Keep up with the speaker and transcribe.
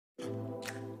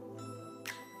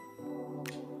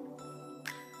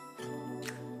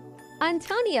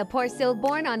Antonia Porsild,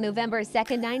 born on November 2,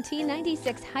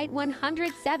 1996, height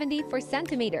 174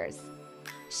 centimeters.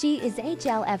 She is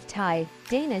HLF Thai,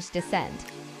 Danish descent.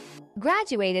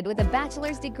 Graduated with a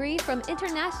bachelor's degree from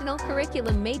International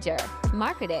Curriculum Major,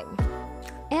 Marketing,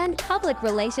 and Public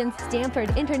Relations,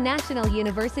 Stamford International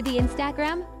University.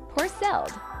 Instagram,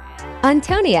 Porsild.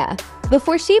 Antonia,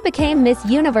 before she became Miss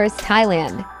Universe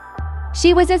Thailand.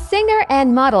 She was a singer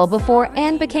and model before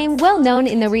and became well known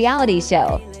in the reality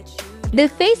show The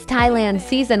Face Thailand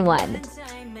Season 1,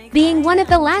 being one of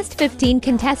the last 15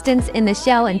 contestants in the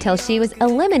show until she was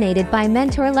eliminated by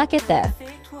mentor Lekitha,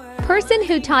 person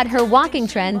who taught her walking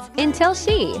trends until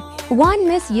she won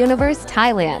Miss Universe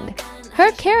Thailand.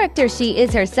 Her character, she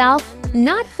is herself,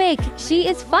 not fake, she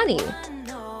is funny,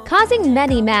 causing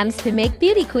many memes to make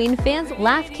beauty queen fans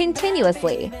laugh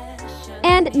continuously.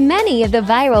 And many of the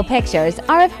viral pictures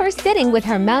are of her sitting with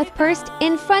her mouth pursed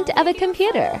in front of a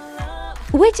computer,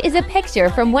 which is a picture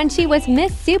from when she was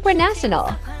Miss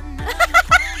Supranational.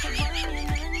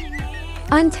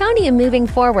 Antonia moving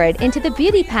forward into the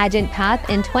beauty pageant path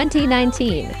in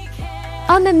 2019.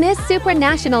 On the Miss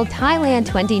Supranational Thailand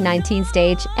 2019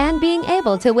 stage and being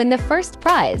able to win the first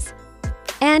prize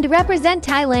and represent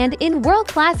Thailand in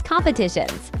world-class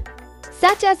competitions,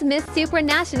 such as Miss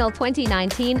Supranational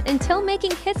 2019, until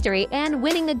making history and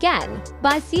winning again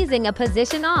by seizing a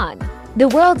position on the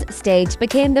world's stage,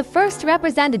 became the first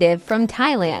representative from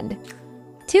Thailand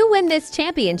to win this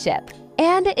championship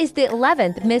and is the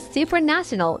 11th Miss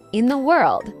Supranational in the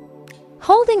world,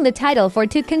 holding the title for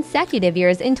 2 consecutive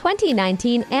years in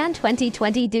 2019 and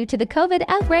 2020 due to the COVID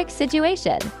outbreak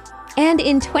situation. And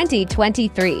in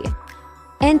 2023,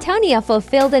 Antonia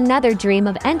fulfilled another dream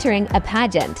of entering a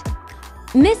pageant.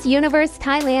 Miss Universe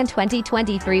Thailand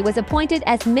 2023 was appointed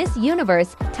as Miss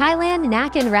Universe Thailand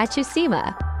Nakhon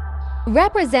Ratchasima,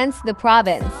 represents the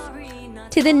province,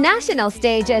 to the national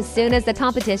stage as soon as the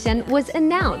competition was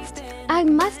announced. I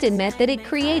must admit that it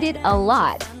created a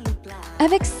lot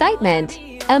of excitement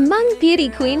among beauty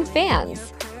queen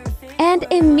fans and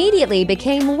immediately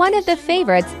became one of the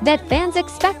favorites that fans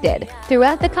expected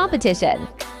throughout the competition.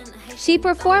 She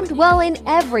performed well in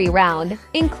every round,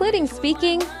 including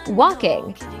speaking,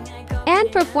 walking,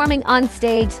 and performing on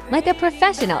stage like a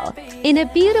professional, in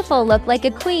a beautiful look like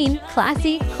a queen,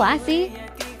 classy,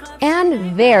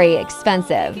 and very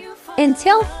expensive,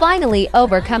 until finally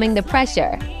overcoming the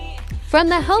pressure from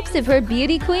the hopes of her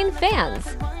beauty queen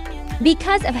fans.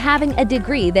 Because of having a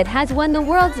degree that has won the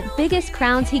world's biggest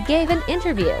crowns, he gave an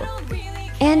interview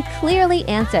and clearly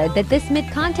answered that this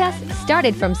mid-contest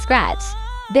started from scratch.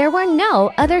 There were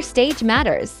no other stage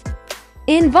matters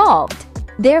involved.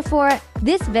 Therefore,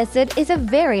 this visit is a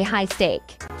very high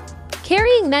stake,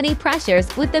 carrying many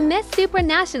pressures with the Miss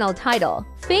Supranational title,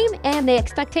 fame, and the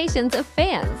expectations of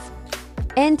fans.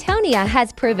 Antonia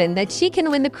has proven that she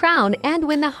can win the crown and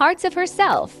win the hearts of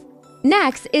herself.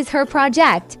 Next is her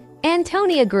project.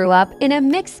 Antonia grew up in a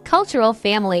mixed cultural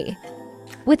family,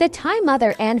 with a Thai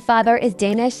mother and father is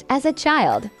Danish as a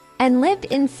child, and lived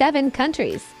in 7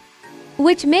 countries,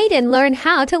 which made and learn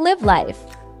how to live life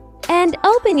and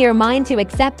open your mind to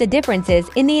accept the differences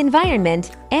in the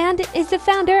environment, and is the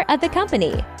founder of the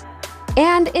company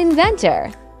and inventor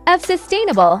of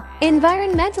sustainable,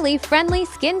 environmentally friendly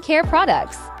skincare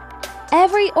products.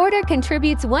 Every order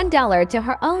contributes $1 to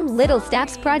her own Little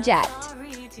Steps project,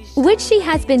 which she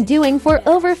has been doing for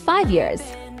over 5 years,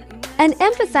 and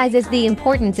emphasizes the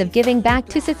importance of giving back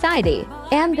to society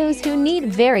and those who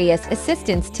need various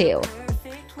assistance to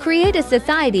create a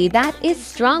society that is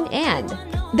strong, and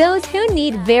those who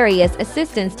need various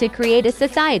assistance to create a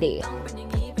society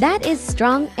that is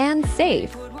strong and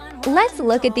safe. Let's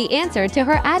look at the answer to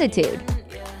her attitude.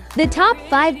 The top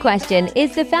 5 question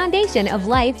is: the foundation of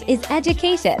life is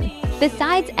education.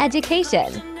 Besides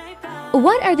education,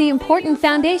 what are the important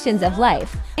foundations of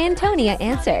life? Antonia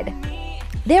answered,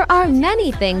 there are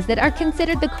many things that are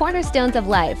considered the cornerstones of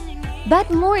life, but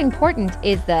more important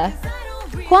is the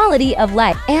quality of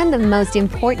life, and the most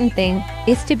important thing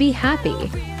is to be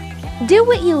happy. Do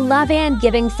what you love and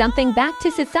giving something back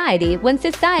to society when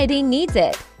society needs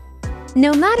it.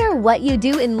 No matter what you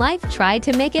do in life, try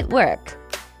to make it work,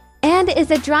 and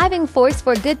is a driving force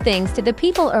for good things to the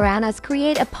people around us,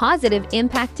 create a positive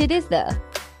impact. It is the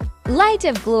light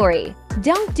of glory.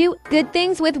 Don't do good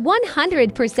things with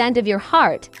 100% of your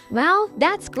heart. Well,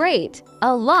 that's great.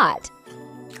 A lot.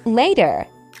 Later,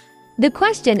 the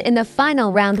question in the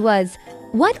final round was,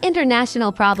 what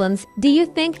international problems do you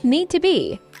think need to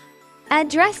be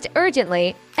addressed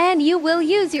urgently, and you will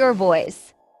use your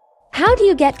voice? How do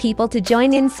you get people to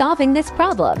join in solving this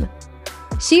problem?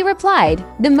 She replied,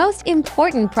 "The most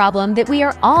important problem that we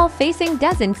are all facing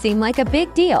doesn't seem like a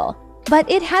big deal, but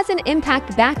it has an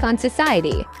impact back on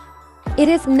society. It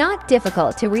is not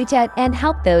difficult to reach out and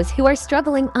help those who are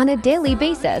struggling on a daily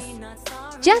basis.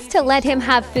 Just to let him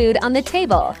have food on the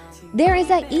table. There is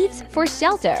a eat for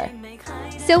shelter.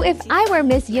 So if I were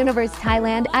Miss Universe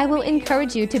Thailand, I will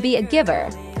encourage you to be a giver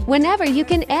whenever you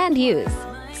can and use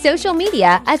social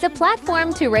media as a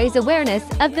platform to raise awareness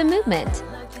of the movement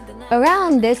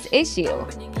around this issue."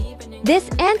 This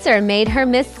answer made her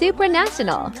Miss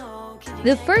Supranational,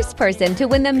 the first person to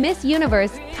win the Miss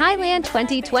Universe Thailand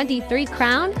 2023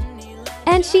 crown,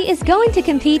 and she is going to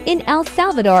compete in El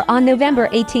Salvador on November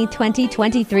 18,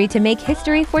 2023 to make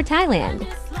history for Thailand.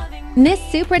 Miss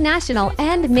Supranational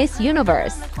and Miss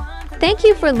Universe. Thank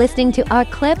you for listening to our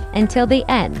clip until the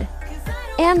end.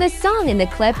 And the song in the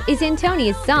clip is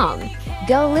Antonia's song.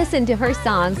 Go listen to her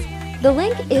songs. The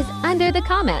link is under the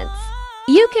comments.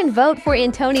 You can vote for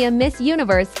Antonia Miss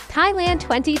Universe Thailand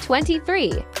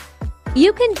 2023.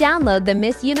 You can download the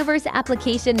Miss Universe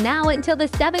application now until the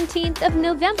 17th of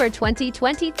November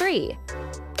 2023.